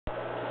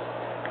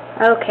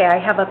Okay, I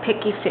have a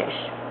picky fish.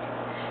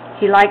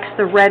 He likes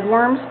the red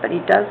worms, but he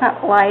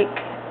doesn't like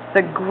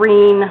the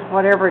green,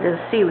 whatever it is,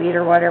 seaweed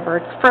or whatever.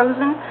 It's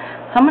frozen.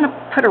 So I'm going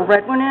to put a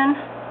red one in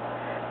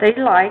that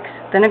he likes,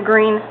 then a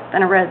green,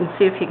 then a red, and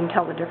see if he can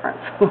tell the difference.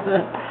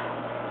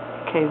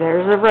 Okay,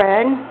 there's a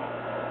red.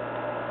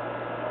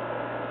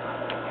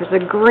 Here's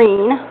a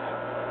green.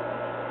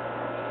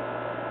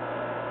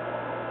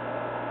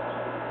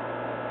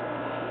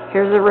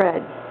 Here's a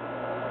red.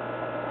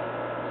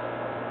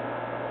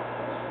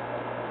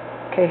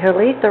 Okay,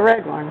 he'll eat the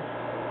red one.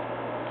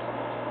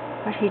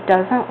 But he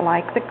doesn't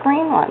like the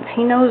green ones.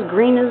 He knows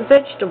green is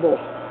vegetable,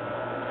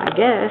 I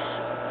guess.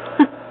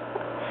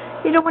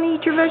 You don't want to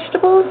eat your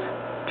vegetables?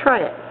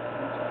 Try it.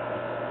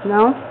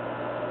 No?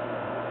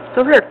 It's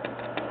over here.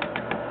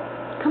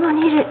 Come on,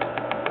 eat it.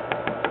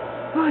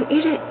 Come on,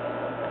 eat it.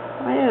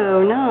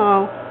 Oh,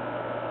 no.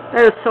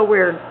 That is so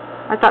weird.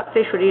 I thought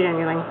fish would eat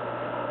anything.